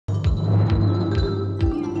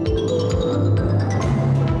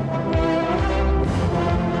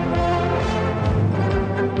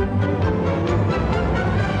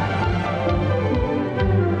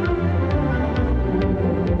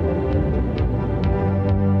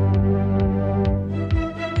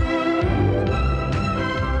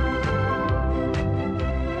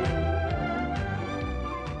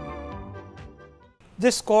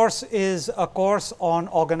This course is a course on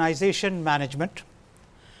organization management,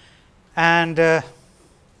 and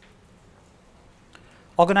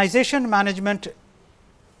organization management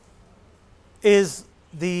is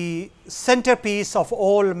the centerpiece of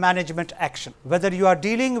all management action. Whether you are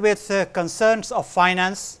dealing with concerns of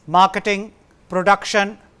finance, marketing,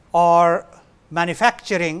 production or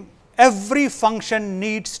manufacturing, every function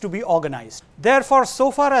needs to be organized. Therefore, so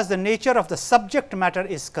far as the nature of the subject matter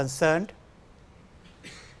is concerned,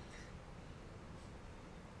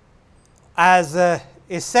 as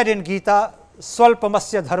is said in Gita,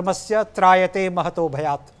 Swalpamasya dharmasya trayate mahato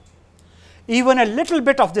bhayat. Even a little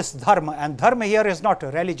bit of this dharma, and dharma here is not a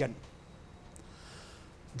religion,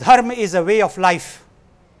 dharma is a way of life,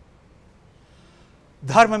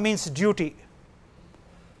 dharma means duty.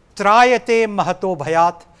 Trayate mahato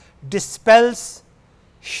bhayat dispels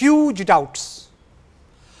huge doubts.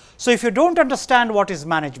 So, if you do not understand what is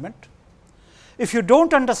management, if you do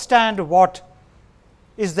not understand what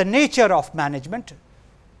is the nature of management,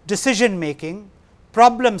 decision making,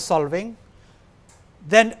 problem solving,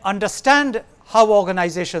 then understand how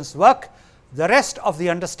organizations work, the rest of the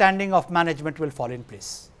understanding of management will fall in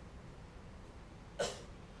place.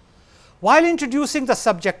 While introducing the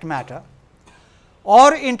subject matter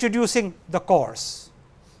or introducing the course,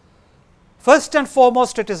 first and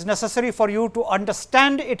foremost it is necessary for you to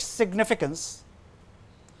understand its significance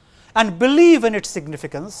and believe in its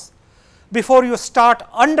significance before you start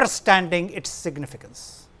understanding its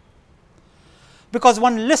significance. Because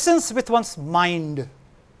one listens with one's mind,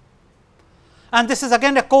 and this is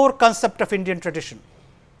again a core concept of Indian tradition.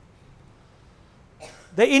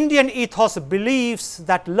 The Indian ethos believes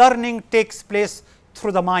that learning takes place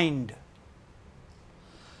through the mind.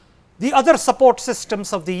 The other support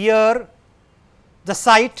systems of the ear, the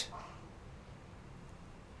sight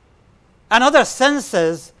and other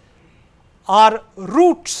senses are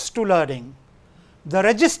routes to learning. The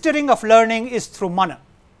registering of learning is through mana.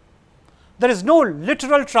 There is no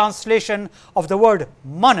literal translation of the word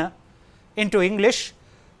mana into English,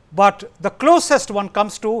 but the closest one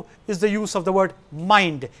comes to is the use of the word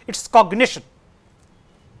mind. It is cognition,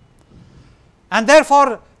 and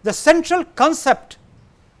therefore, the central concept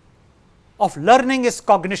of learning is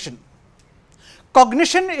cognition.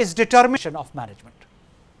 Cognition is determination of management.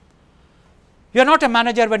 You are not a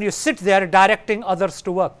manager when you sit there directing others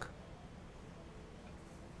to work.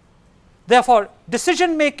 Therefore,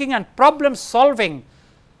 decision making and problem solving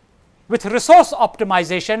with resource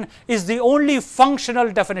optimization is the only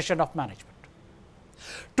functional definition of management.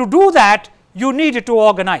 To do that, you need to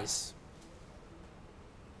organize,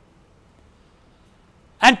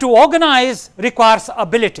 and to organize requires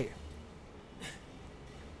ability,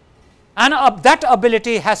 and that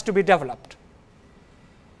ability has to be developed.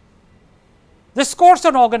 This course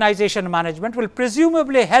on organization management will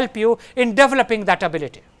presumably help you in developing that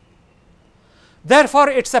ability. Therefore,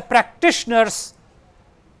 it is a practitioner's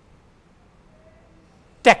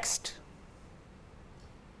text.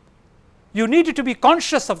 You need to be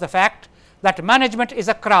conscious of the fact that management is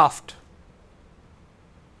a craft.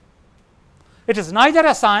 It is neither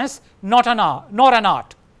a science nor an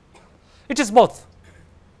art. It is both.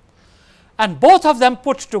 And both of them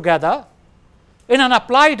put together in an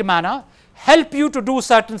applied manner help you to do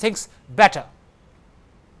certain things better.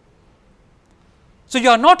 So, you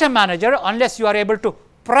are not a manager unless you are able to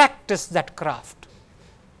practice that craft.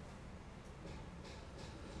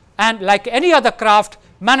 And like any other craft,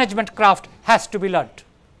 management craft has to be learnt.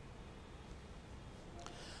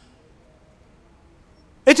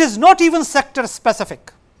 It is not even sector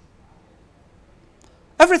specific.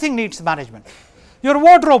 Everything needs management. Your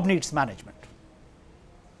wardrobe needs management.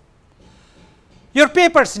 Your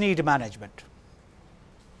papers need management.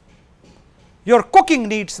 Your cooking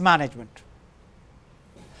needs management.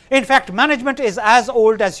 In fact, management is as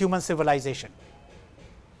old as human civilization.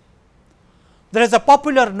 There is a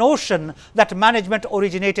popular notion that management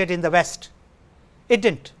originated in the West. It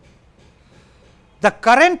did not. The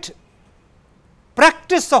current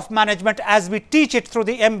practice of management as we teach it through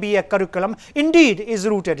the MBA curriculum indeed is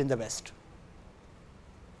rooted in the West,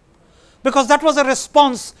 because that was a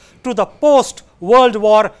response to the post-World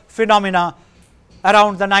War phenomena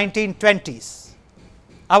around the 1920s.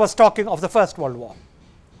 I was talking of the First World War.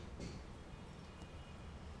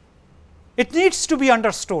 It needs to be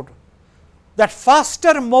understood that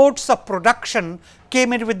faster modes of production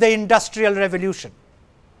came in with the Industrial Revolution,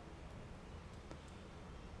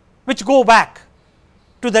 which go back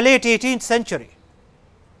to the late 18th century.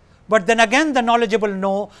 But then again, the knowledgeable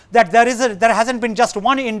know that there hasn't been just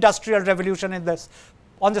one industrial revolution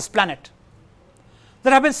on this planet.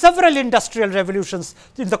 There have been several industrial revolutions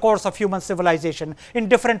in the course of human civilization in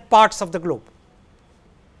different parts of the globe.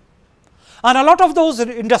 And a lot of those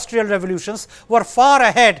industrial revolutions were far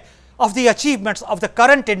ahead of the achievements of the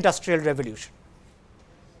current industrial revolution.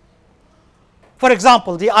 For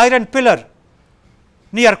example, the iron pillar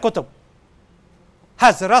near Qutb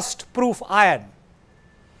has rust-proof iron,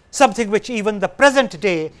 something which even the present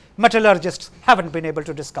day metallurgists haven't been able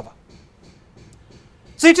to discover.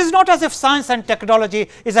 So, it is not as if science and technology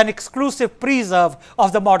is an exclusive preserve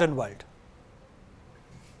of the modern world.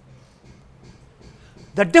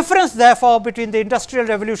 The difference therefore between the industrial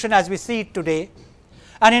revolution as we see it today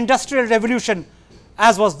and industrial revolution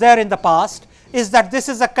as was there in the past is that this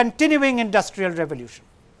is a continuing industrial revolution.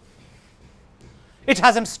 It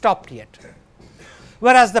hasn't stopped yet,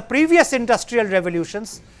 whereas the previous industrial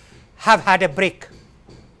revolutions have had a break.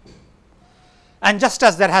 And just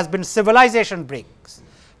as there has been civilization breaks,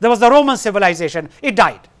 there was the Roman civilization, it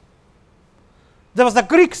died. There was the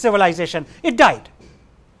Greek civilization, it died.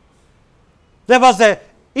 There was the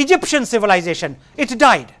Egyptian civilization, it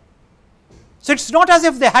died. So, it is not as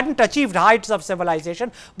if they hadn't achieved heights of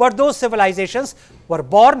civilization, but those civilizations were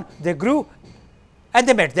born, they grew and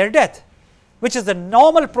they met their death, which is the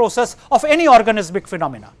normal process of any organismic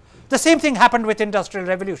phenomena. The same thing happened with industrial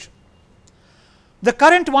revolution. The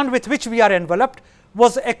current one with which we are enveloped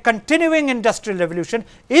was a continuing industrial revolution,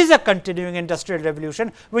 is a continuing industrial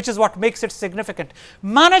revolution, which is what makes it significant.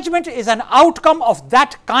 Management is an outcome of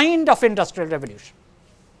that kind of industrial revolution.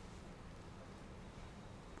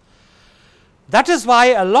 That is why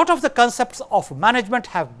a lot of the concepts of management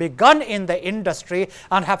have begun in the industry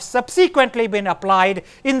and have subsequently been applied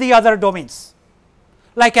in the other domains,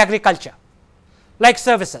 like agriculture, like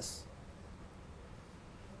services.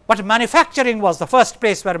 But manufacturing was the first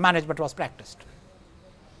place where management was practiced.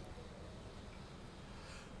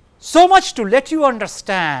 So much to let you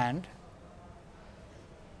understand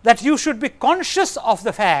that you should be conscious of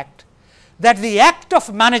the fact that the act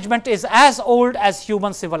of management is as old as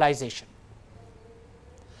human civilization.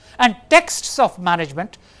 And texts of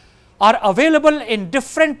management are available in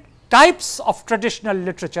different types of traditional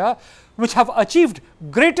literature, which have achieved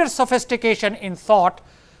greater sophistication in thought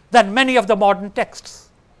than many of the modern texts.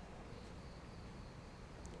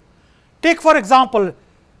 Take for example,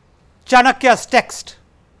 Chanakya's text,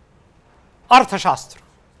 Arthashastra.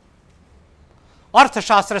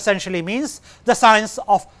 Arthashastra essentially means the science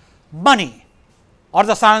of money or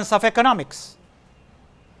the science of economics.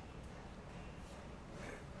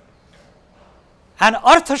 And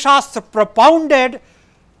Arthashastra propounded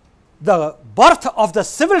the birth of the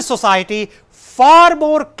civil society far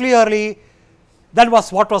more clearly than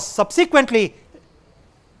was what was subsequently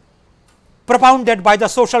propounded by the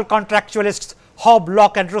social contractualists Hobbes,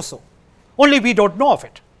 Locke and Rousseau. Only we do not know of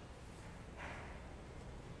it,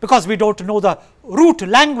 because we do not know the root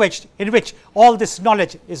language in which all this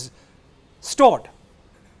knowledge is stored.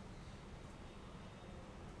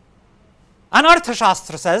 And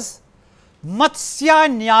Arthashastra says, Matsya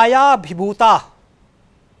Nyaya Bhibhuta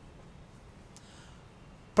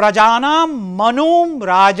Prajanam Manum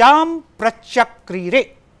Rajam Prachakrire,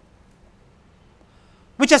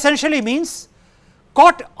 which essentially means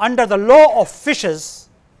caught under the law of fishes,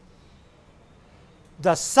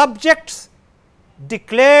 the subjects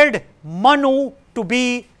declared Manu to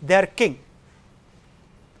be their king.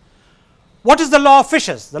 What is the law of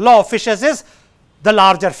fishes? The law of fishes is the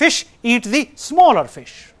larger fish eat the smaller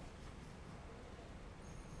fish.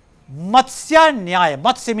 Matsya Nyaya,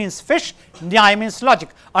 Matsya means fish, Nyaya means logic.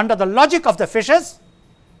 Under the logic of the fishes,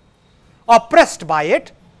 oppressed by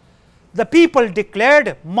it, the people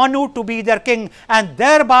declared Manu to be their king, and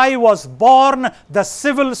thereby was born the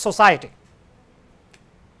civil society.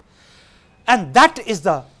 And that is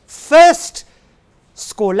the first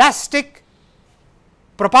scholastic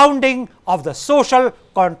propounding of the social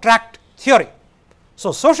contract theory.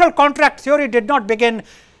 So, social contract theory did not begin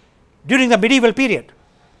during the medieval period,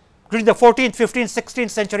 during the 14th, 15th, 16th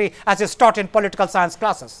century as is taught in political science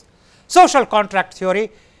classes. Social contract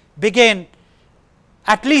theory began,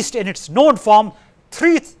 at least in its known form,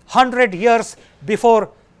 300 years before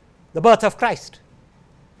the birth of Christ.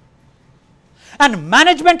 And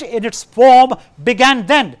management in its form began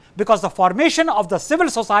then, because the formation of the civil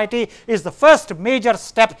society is the first major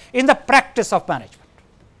step in the practice of management.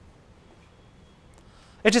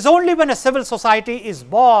 It is only when a civil society is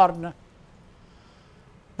born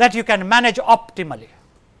that you can manage optimally,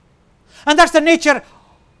 and that is the nature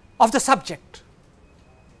of the subject.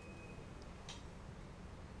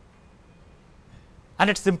 And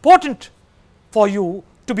it is important for you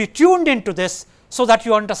to be tuned into this so that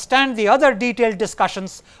you understand the other detailed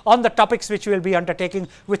discussions on the topics which we will be undertaking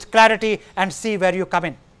with clarity and see where you come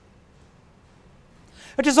in.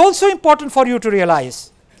 It is also important for you to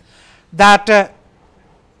realize that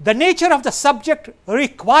the nature of the subject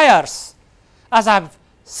requires, as I have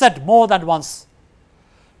said more than once,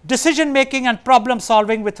 decision making and problem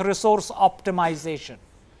solving with resource optimization.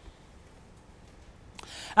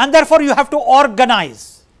 And therefore, you have to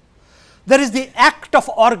organize. There is the act of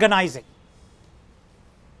organizing,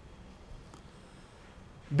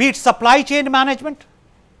 be it supply chain management,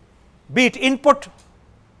 be it input,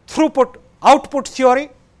 throughput, output theory,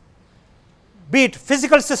 be it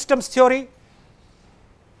physical systems theory,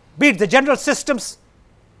 be it the general systems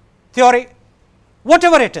theory,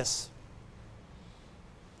 whatever it is.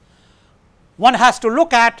 One has to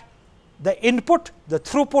look at the input, the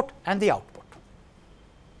throughput and the output.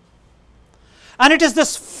 And it is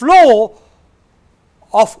this flow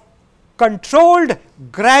of controlled,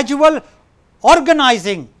 gradual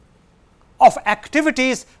organizing of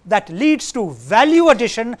activities that leads to value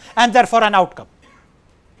addition and therefore an outcome.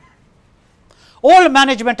 All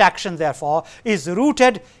management action therefore is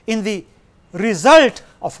rooted in the result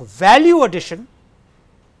of value addition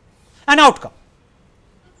and outcome.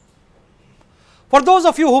 For those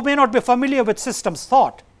of you who may not be familiar with systems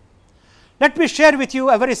thought, let me share with you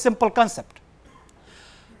a very simple concept.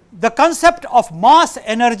 The concept of mass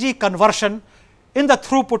energy conversion in the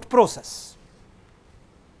throughput process.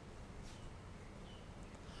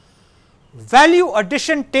 Value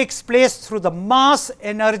addition takes place through the mass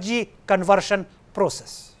energy conversion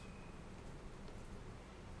process.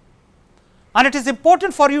 And it is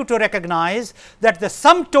important for you to recognize that the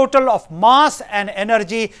sum total of mass and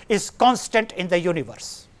energy is constant in the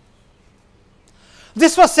universe.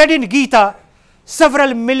 This was said in Gita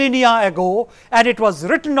several millennia ago, and it was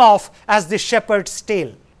written off as the shepherd's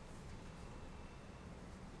tale.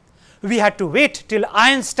 We had to wait till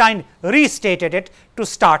Einstein restated it to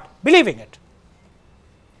start believing it.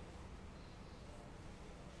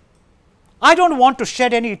 I do not want to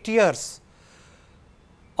shed any tears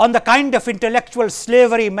on the kind of intellectual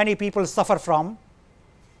slavery many people suffer from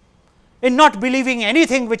in not believing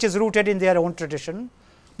anything which is rooted in their own tradition,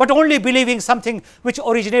 but only believing something which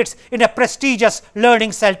originates in a prestigious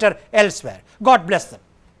learning center elsewhere. God bless them.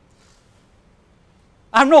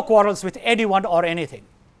 I have no quarrels with anyone or anything.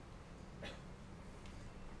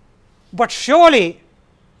 But surely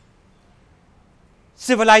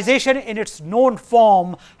civilization in its known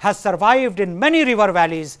form has survived in many river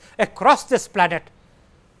valleys across this planet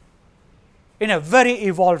in a very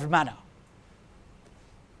evolved manner.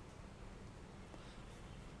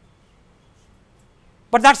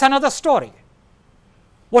 But that is another story.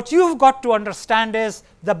 What you have got to understand is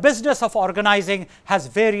the business of organizing has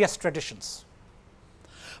various traditions.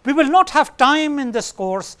 We will not have time in this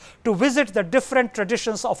course to visit the different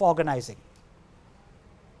traditions of organizing.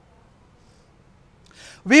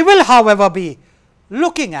 We will, however, be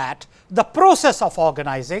looking at the process of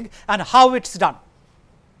organizing and how it is done.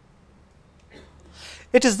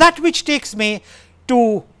 It is that which takes me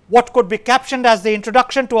to what could be captioned as the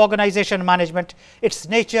introduction to organization management, its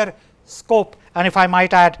nature, scope, and if I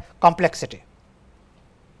might add, complexity.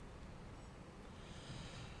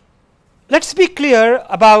 Let us be clear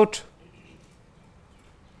about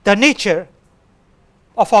the nature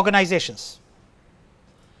of organizations.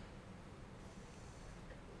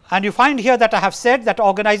 And you find here that I have said that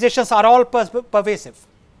organizations are all pervasive.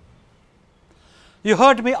 You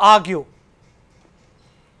heard me argue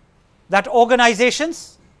that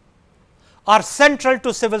organizations are central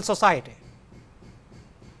to civil society.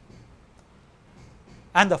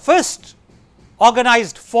 And the first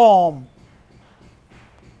organized form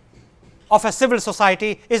of a civil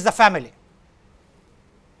society is the family.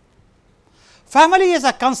 Family as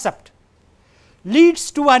a concept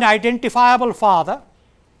leads to an identifiable father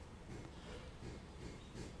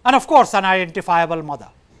and of course an identifiable mother.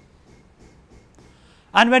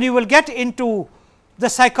 And when you will get into the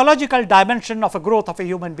psychological dimension of a growth of a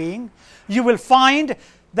human being, you will find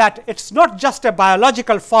that it is not just a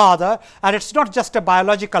biological father and it is not just a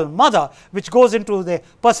biological mother which goes into the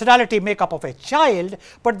personality makeup of a child,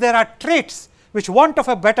 but there are traits which, want of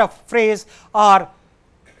a better phrase, are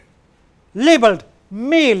labeled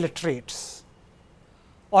male traits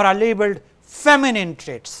or are labeled feminine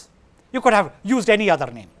traits. You could have used any other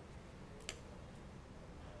name,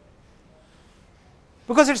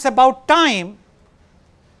 because it is about time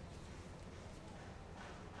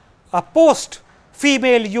a post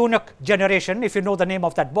female eunuch generation, if you know the name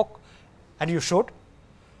of that book, and you should,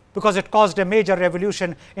 because it caused a major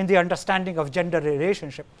revolution in the understanding of gender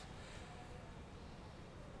relationships.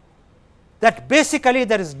 that basically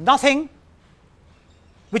there is nothing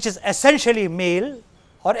which is essentially male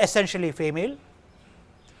or essentially female.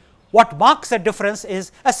 What marks a difference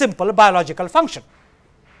is a simple biological function.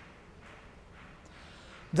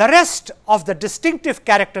 The rest of the distinctive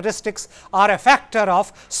characteristics are a factor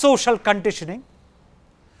of social conditioning,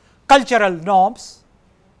 cultural norms,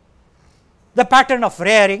 the pattern of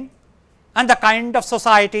rearing, and the kind of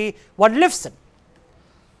society one lives in.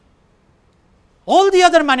 All the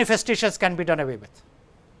other manifestations can be done away with.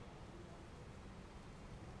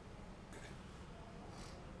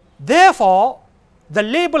 Therefore, the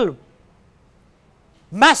label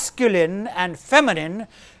masculine and feminine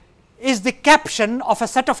is the caption of a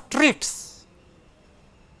set of traits.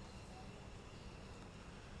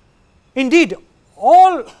 Indeed,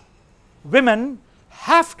 all women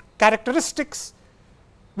have characteristics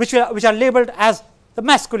which are labeled as the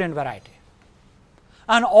masculine variety,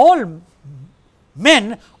 and all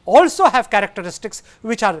men also have characteristics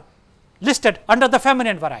which are listed under the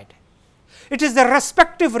feminine variety. It is the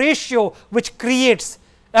respective ratio which creates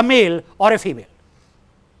a male or a female.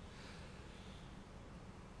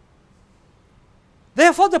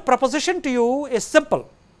 Therefore, the proposition to you is simple.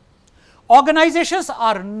 Organizations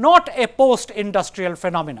are not a post-industrial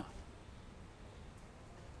phenomena.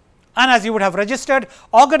 And as you would have registered,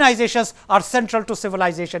 organizations are central to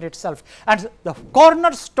civilization itself. And the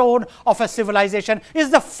cornerstone of a civilization is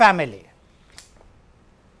the family.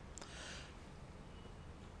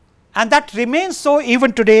 And that remains so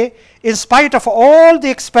even today, in spite of all the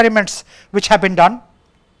experiments which have been done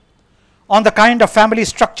on the kind of family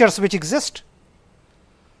structures which exist,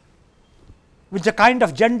 with the kind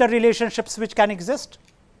of gender relationships which can exist,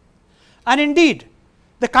 and indeed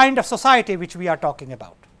the kind of society which we are talking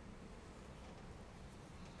about.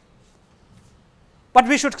 But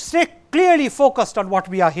we should stay clearly focused on what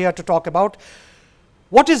we are here to talk about,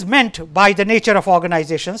 what is meant by the nature of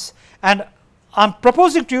organizations. And I am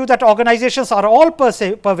proposing to you that organizations are all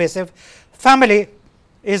pervasive. Family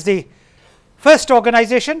is the first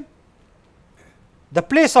organization. The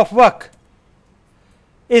place of work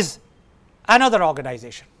is another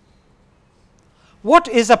organization. What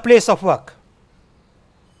is a place of work?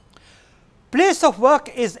 Place of work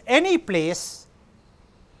is any place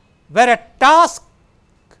where a task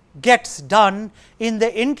gets done in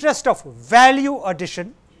the interest of value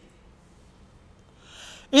addition,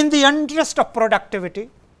 in the interest of productivity,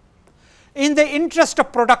 in the interest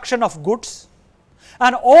of production of goods,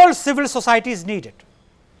 and all civil societies need it.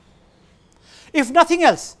 If nothing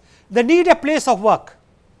else, they need a place of work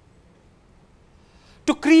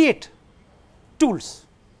to create tools.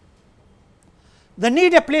 They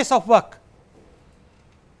need a place of work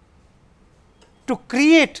to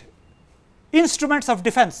create instruments of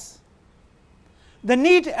defense. They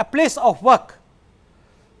need a place of work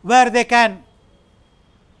where they can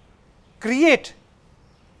create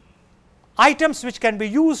items which can be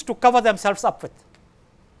used to cover themselves up with.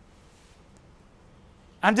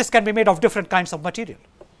 And this can be made of different kinds of material.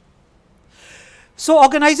 So,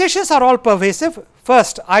 organizations are all pervasive,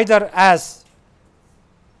 first either as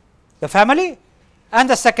the family and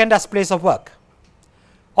the second as place of work.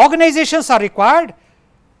 Organizations are required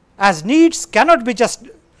as needs cannot be just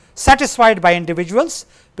satisfied by individuals,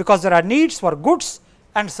 because there are needs for goods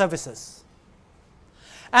and services.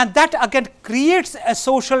 And that again creates a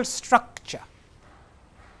social structure.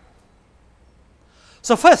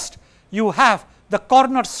 So, first you have the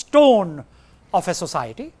cornerstone of a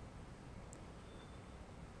society,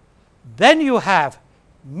 then you have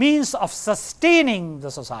means of sustaining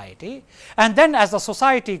the society, and then as the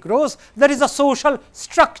society grows, there is a social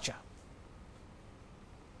structure.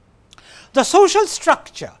 The social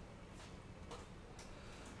structure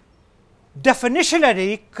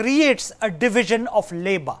definitionally creates a division of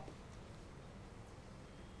labor.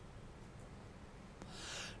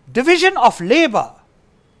 Division of labor,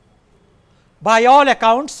 by all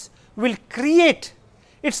accounts, will create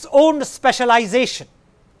its own specialization.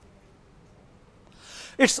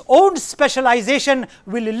 Its own specialization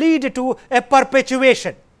will lead to a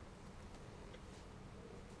perpetuation.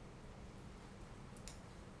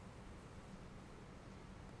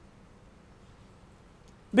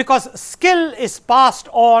 Because skill is passed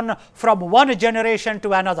on from one generation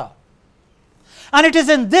to another. And it is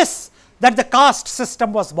in this that the caste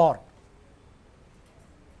system was born.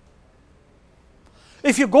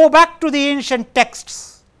 If you go back to the ancient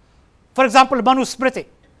texts, for example, Manusmriti,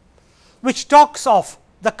 which talks of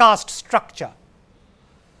the caste structure,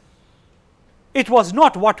 it was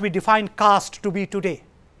not what we define caste to be today.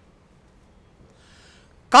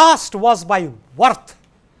 Caste was by worth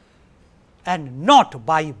and not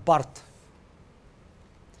by birth.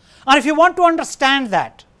 And if you want to understand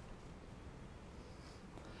that,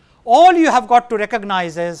 all you have got to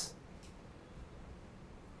recognize is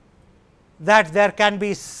that there can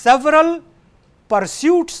be several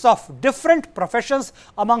pursuits of different professions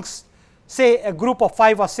amongst, say, a group of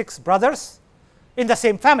 5 or 6 brothers in the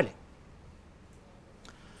same family.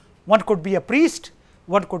 One could be a priest,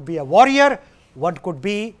 one could be a warrior, one could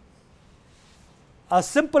be a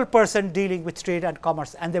simple person dealing with trade and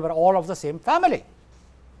commerce, and they were all of the same family.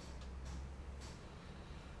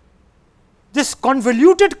 This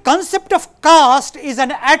convoluted concept of caste is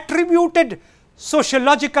an attributed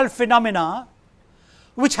sociological phenomena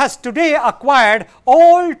which has today acquired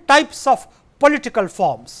all types of political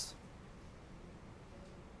forms.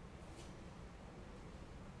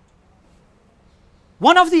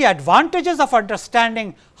 One of the advantages of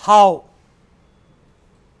understanding how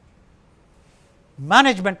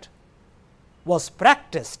management was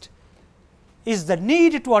practiced is the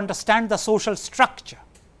need to understand the social structure.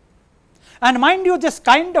 And mind you, this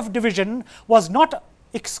kind of division was not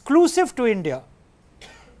exclusive to India.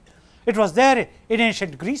 It was there in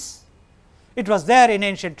ancient Greece, it was there in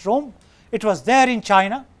ancient Rome, it was there in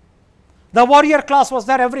China. The warrior class was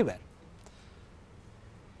there everywhere.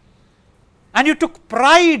 And you took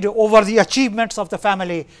pride over the achievements of the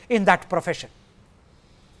family in that profession.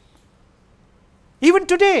 Even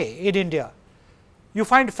today in India, you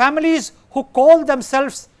find families who call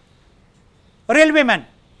themselves railwaymen.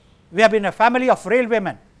 We have been a family of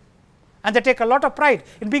railwaymen, and they take a lot of pride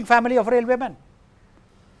in being family of railwaymen.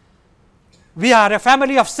 We are a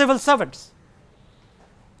family of civil servants.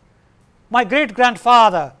 My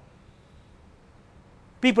great-grandfather,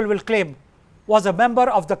 people will claim, was a member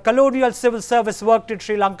of the colonial civil service, worked in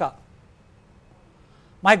Sri Lanka.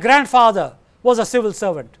 My grandfather was a civil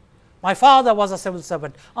servant. My father was a civil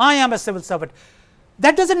servant. I am a civil servant.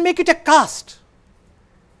 That does not make it a caste.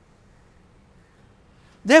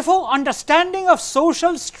 Therefore, understanding of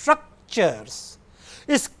social structures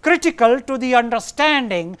is critical to the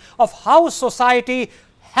understanding of how society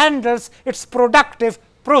handles its productive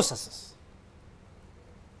processes.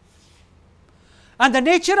 And the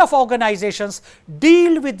nature of organizations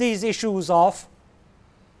deal with these issues of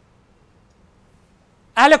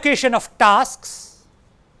allocation of tasks,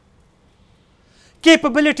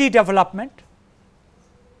 capability development,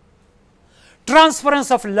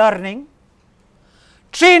 transference of learning,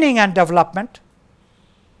 training and development,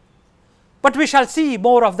 but we shall see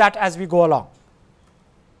more of that as we go along.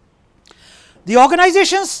 The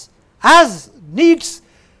organizations as needs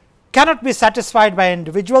cannot be satisfied by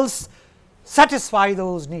individuals, satisfy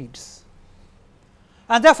those needs.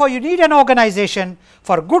 And therefore, you need an organization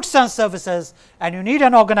for goods and services, and you need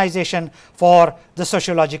an organization for the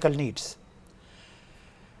sociological needs.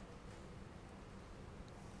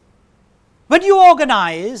 When you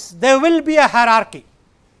organize, there will be a hierarchy.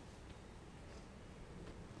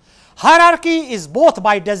 Hierarchy is both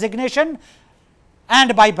by designation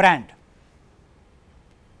and by brand.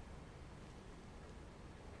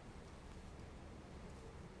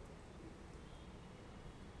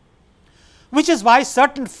 Which is why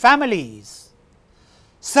certain families,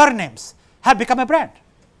 surnames have become a brand.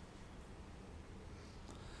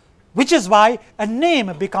 Which is why a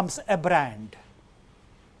name becomes a brand.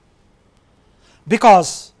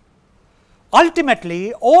 Because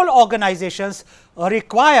ultimately, all organizations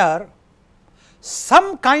require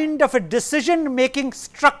some kind of a decision making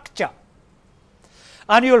structure,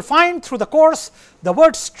 and you will find through the course the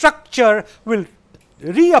word structure will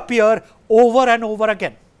reappear over and over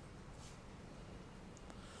again,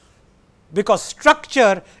 because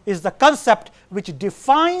structure is the concept which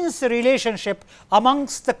defines the relationship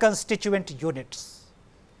amongst the constituent units.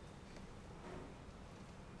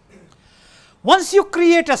 Once you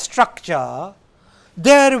create a structure,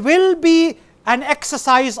 there will be an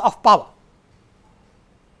exercise of power,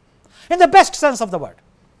 in the best sense of the word.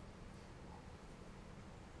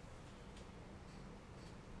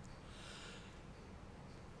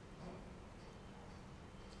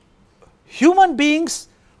 Human beings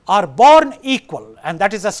are born equal, and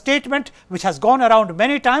that is a statement which has gone around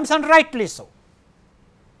many times, and rightly so.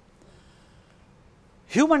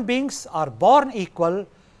 Human beings are born equal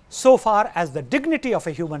so far as the dignity of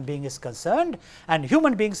a human being is concerned, and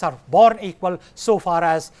human beings are born equal so far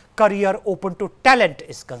as career open to talent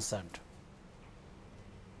is concerned.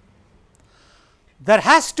 There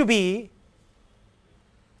has to be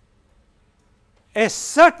a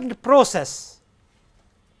certain process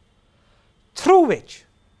through which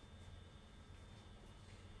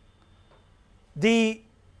the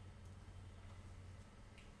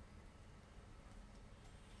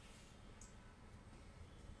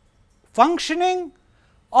functioning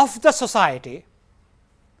of the society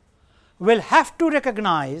will have to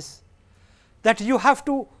recognize that you have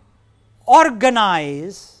to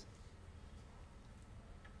organize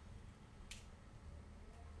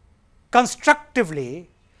constructively,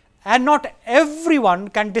 and not everyone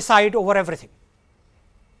can decide over everything.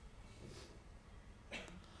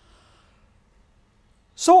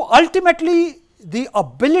 So, ultimately the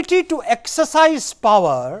ability to exercise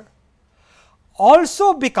power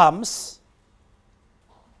also becomes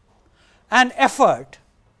an effort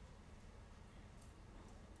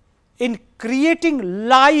in creating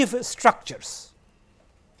live structures,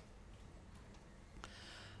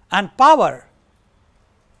 and power,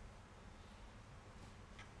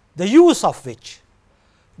 the use of which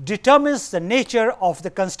determines the nature of the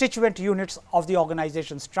constituent units of the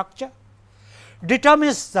organization structure,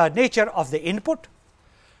 determines the nature of the input,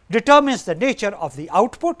 determines the nature of the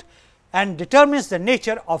output, and determines the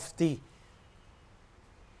nature of the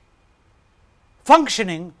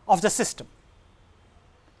functioning of the system.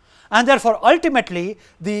 And therefore, ultimately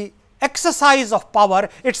the exercise of power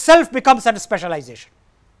itself becomes a specialization.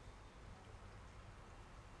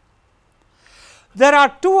 There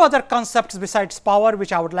are two other concepts besides power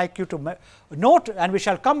which I would like you to note, and we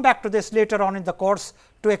shall come back to this later on in the course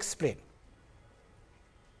to explain.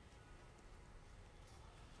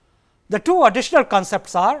 The two additional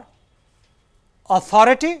concepts are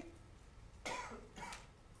authority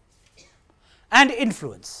and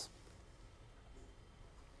influence.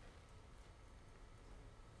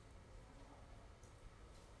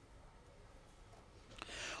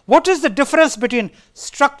 What is the difference between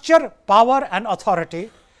structure, power and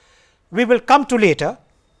authority? We will come to later.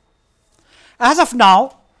 As of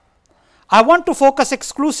now, I want to focus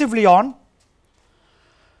exclusively on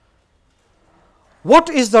what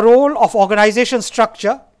is the role of organization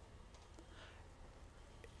structure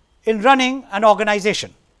in running an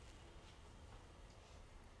organization.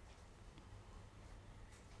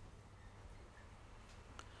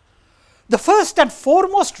 The first and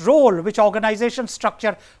foremost role which organization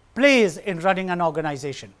structure plays in running an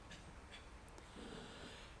organization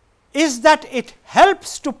is that it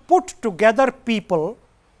helps to put together people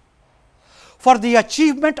for the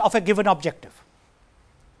achievement of a given objective.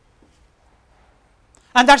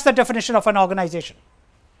 And that is the definition of an organization.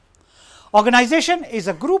 Organization is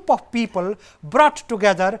a group of people brought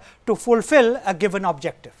together to fulfill a given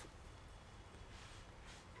objective.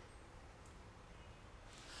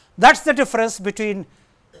 That is the difference between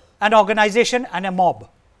an organization and a mob.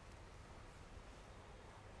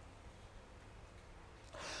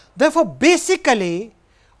 Therefore, basically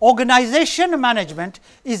organization management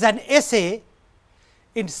is an essay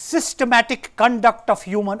in systematic conduct of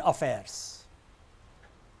human affairs.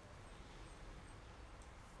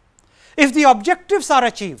 If the objectives are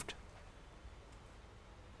achieved,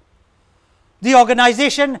 the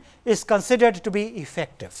organization is considered to be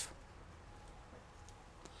effective.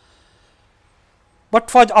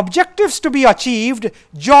 But for the objectives to be achieved,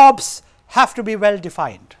 jobs have to be well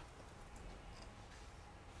defined.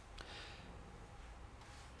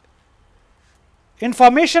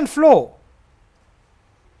 Information flow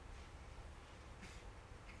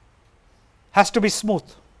has to be smooth,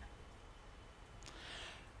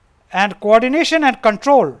 and coordination and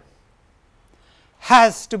control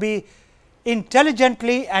has to be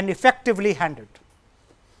intelligently and effectively handled.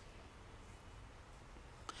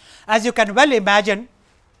 As you can well imagine,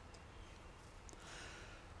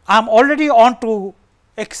 I am already on to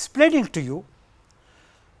explaining to you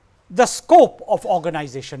the scope of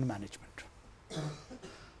organization management.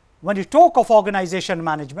 When you talk of organization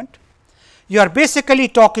management, you are basically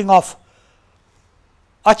talking of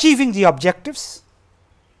achieving the objectives,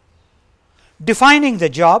 defining the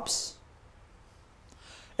jobs,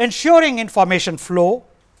 ensuring information flow,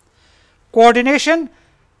 coordination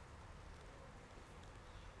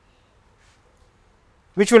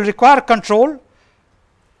which will require control,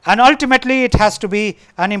 and ultimately it has to be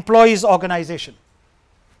an employees organization.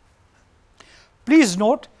 Please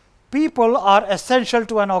note, people are essential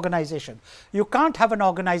to an organization. You can't have an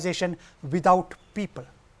organization without people.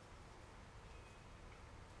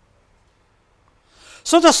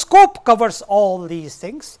 So, the scope covers all these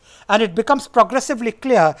things, and it becomes progressively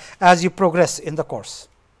clear as you progress in the course.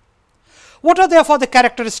 What are therefore the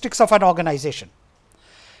characteristics of an organization?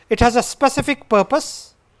 It has a specific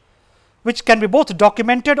purpose which can be both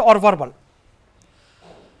documented or verbal.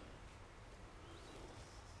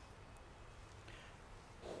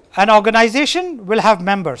 An organization will have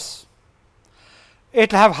members.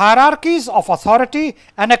 It will have hierarchies of authority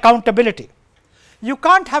and accountability. You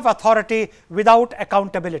can't have authority without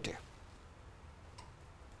accountability.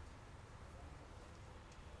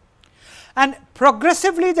 and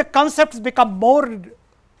progressively the concepts become more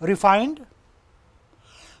refined,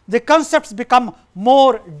 the concepts become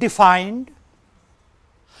more defined,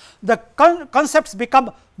 the concepts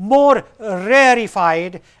become more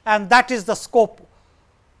rarefied, and that is the scope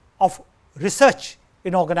of research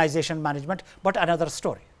in organization management, but another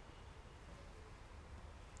story.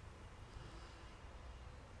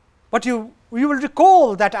 But you will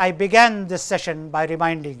recall that I began this session by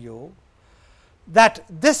reminding you that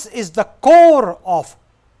this is the core of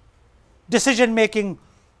decision making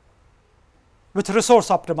with resource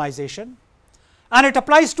optimization, and it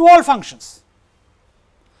applies to all functions.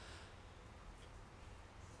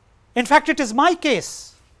 In fact, it is my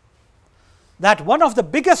case that one of the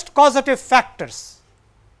biggest causative factors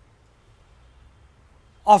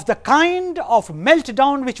of the kind of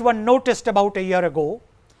meltdown which one noticed about a year ago,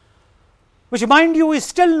 which mind you is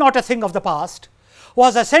still not a thing of the past,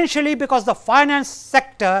 was essentially because the finance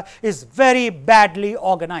sector is very badly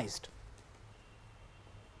organized.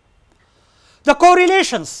 The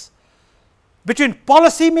correlations between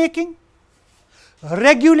policy making,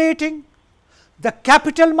 regulating, the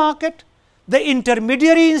capital market, the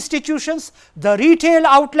intermediary institutions, the retail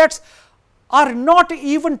outlets are not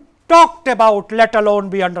even talked about, let alone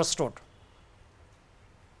be understood.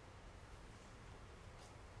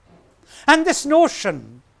 And this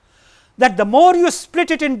notion that the more you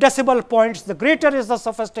split it in decimal points, the greater is the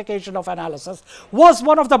sophistication of analysis, was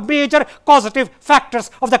one of the major causative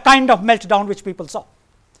factors of the kind of meltdown which people saw.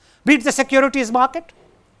 Be it the securities market,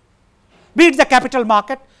 be it the capital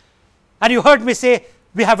market, and you heard me say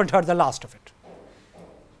we haven't heard the last of it.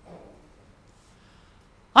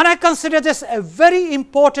 And I consider this a very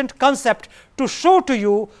important concept to show to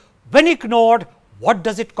you, when ignored, what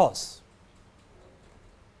does it cause.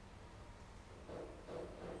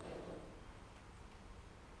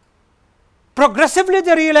 Progressively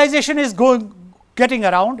the realization is getting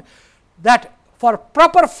around that for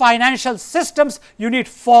proper financial systems you need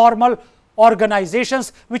formal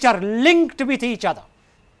organizations which are linked with each other,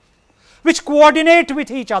 which coordinate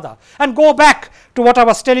with each other, and go back to what I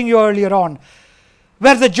was telling you earlier on,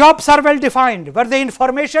 where the jobs are well defined, where the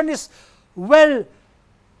information is well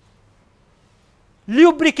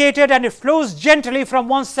lubricated and it flows gently from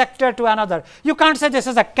one sector to another. You can't say this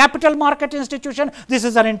is a capital market institution, this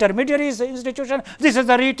is an intermediary institution, this is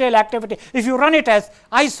a retail activity. If you run it as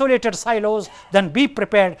isolated silos, then be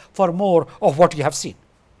prepared for more of what you have seen.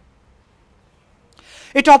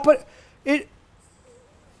 It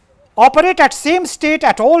operate at same state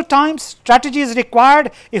at all times. Strategy is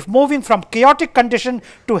required if moving from chaotic condition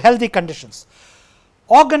to healthy conditions.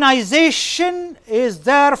 Organization is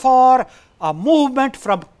therefore a movement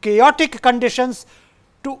from chaotic conditions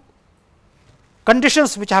to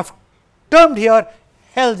conditions which I have termed here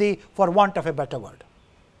healthy, for want of a better word.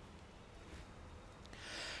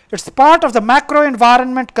 It is part of the macro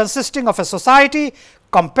environment consisting of a society,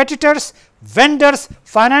 competitors, vendors,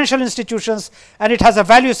 financial institutions, and it has a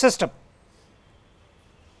value system.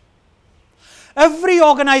 Every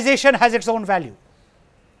organization has its own value.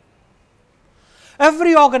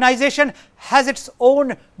 Every organization has its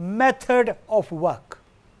own method of work.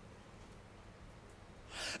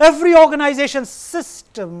 Every organization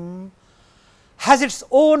system has its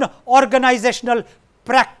own organizational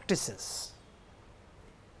practices.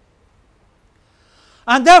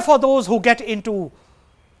 And therefore, those who get into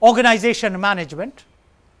organization management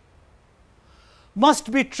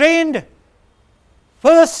must be trained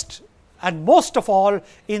first and most of all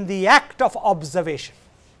in the act of observation.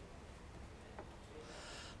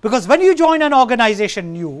 Because when you join an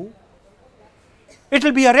organization new, it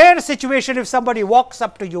will be a rare situation if somebody walks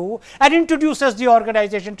up to you and introduces the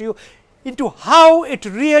organization to you into how it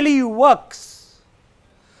really works.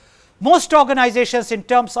 Most organizations, in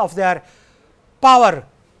terms of their power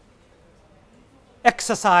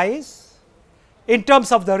exercise, in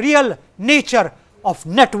terms of the real nature of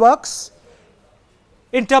networks,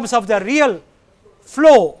 in terms of the real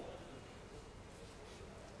flow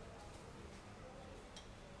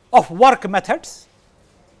of work methods,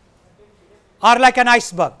 are like an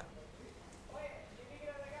iceberg.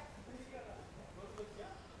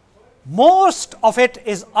 Most of it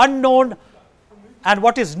is unknown, and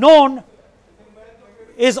what is known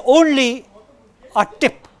is only a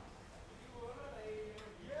tip.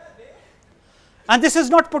 And this is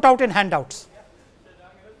not put out in handouts.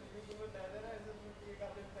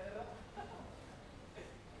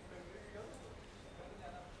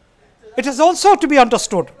 It is also to be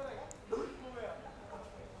understood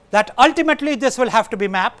that ultimately this will have to be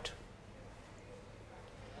mapped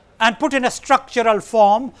and put in a structural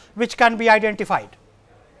form which can be identified.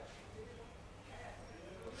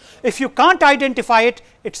 If you can't identify it,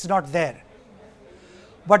 it is not there.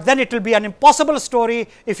 But then it will be an impossible story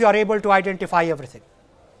if you are able to identify everything.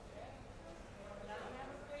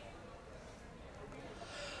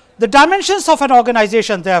 The dimensions of an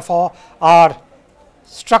organization, therefore, are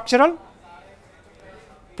structural,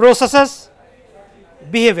 processes,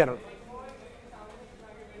 behavioral.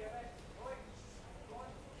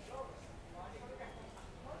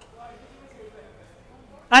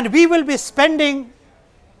 And we will be spending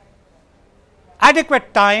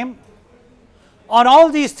adequate time on all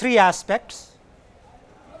these three aspects,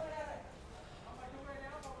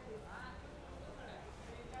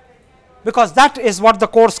 because that is what the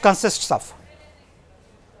course consists of.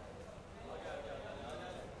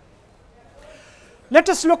 Let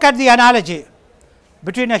us look at the analogy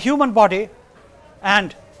between a human body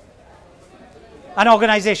and an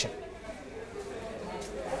organization.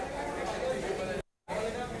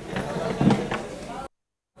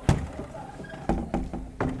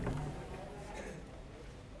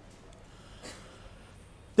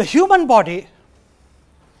 The human body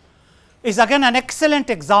is again an excellent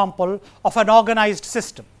example of an organized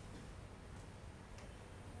system.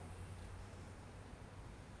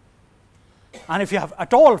 And if you are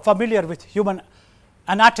at all familiar with human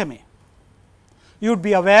anatomy, you would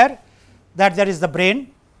be aware that there is the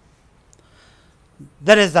brain,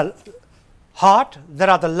 there is the heart, there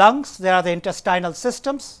are the lungs, there are the intestinal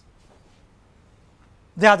systems,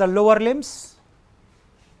 there are the lower limbs,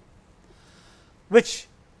 which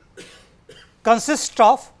consist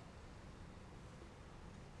of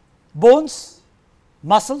bones,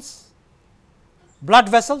 muscles, blood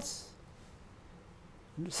vessels,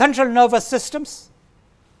 central nervous systems,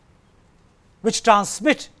 which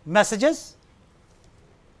transmit messages.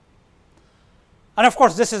 And of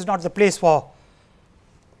course, this is not the place for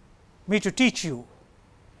me to teach you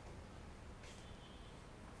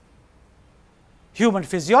human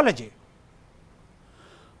physiology.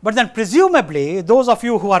 But then presumably, those of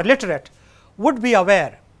you who are literate would be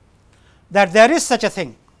aware that there is such a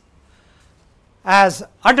thing as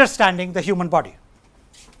understanding the human body.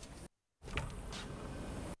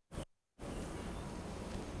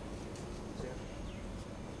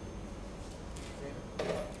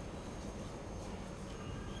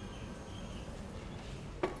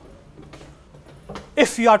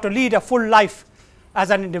 If you are to lead a full life as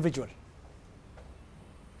an individual.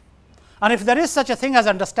 And if there is such a thing as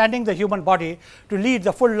understanding the human body to lead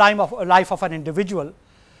the full life of an individual,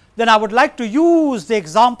 then I would like to use the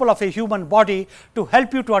example of a human body to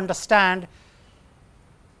help you to understand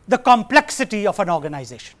the complexity of an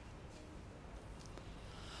organization.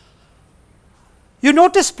 You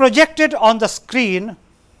notice projected on the screen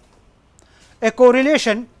a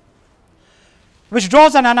correlation which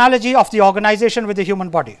draws an analogy of the organization with the human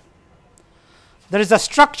body. There is a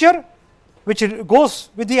structure which goes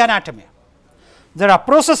with the anatomy. There are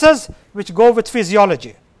processes which go with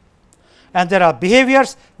physiology, and there are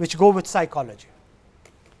behaviors which go with psychology.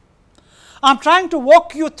 I am trying to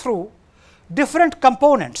walk you through different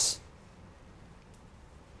components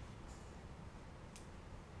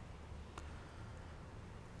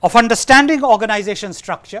of understanding organization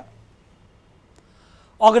structure,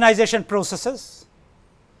 organization processes,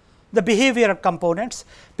 the behavioral components,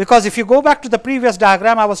 because if you go back to the previous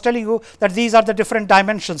diagram, I was telling you that these are the different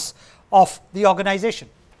dimensions of the organization.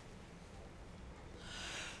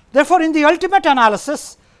 Therefore, in the ultimate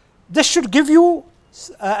analysis, this should give you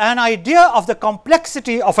an idea of the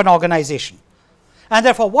complexity of an organization, and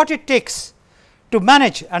therefore, what it takes to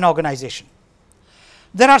manage an organization.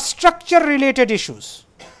 There are structure related issues.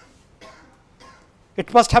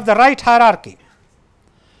 It must have the right hierarchy.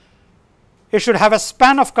 It should have a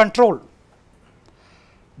span of control,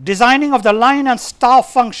 designing of the line and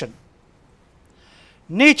staff function,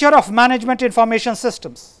 nature of management information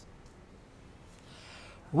systems,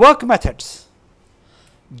 work methods,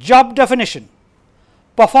 job definition,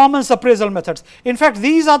 performance appraisal methods. In fact,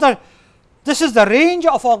 this is the range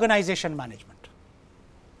of organization management.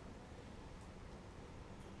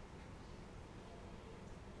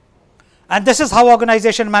 And this is how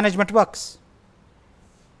organization management works.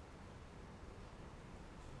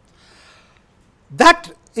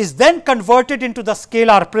 That is then converted into the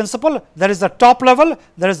scalar principle. There is the top level,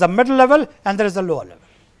 there is the middle level, and there is the lower level.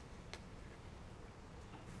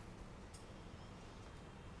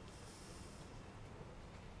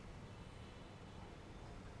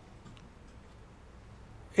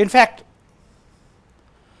 In fact,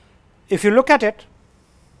 if you look at it,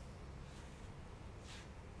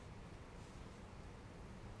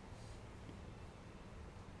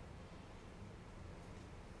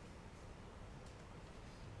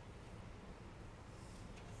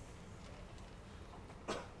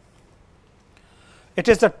 It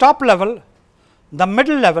is the top level, the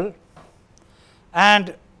middle level,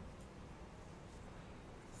 and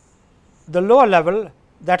the lower level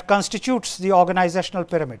that constitutes the organizational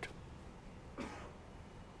pyramid.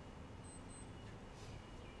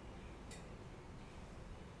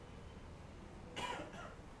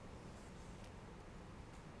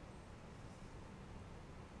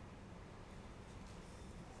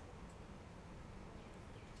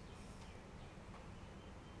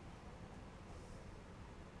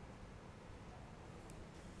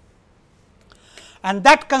 And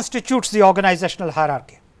that constitutes the organizational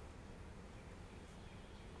hierarchy.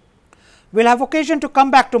 We will have occasion to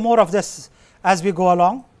come back to more of this as we go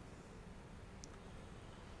along.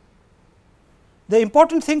 The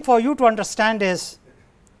important thing for you to understand is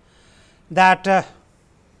that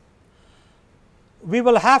we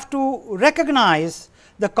will have to recognize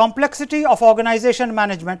the complexity of organization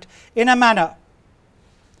management in a manner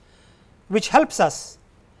which helps us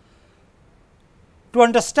to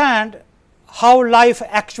understand how life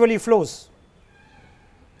actually flows.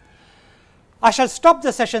 I shall stop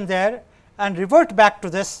the session there and revert back to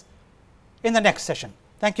this in the next session.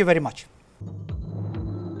 Thank you very much.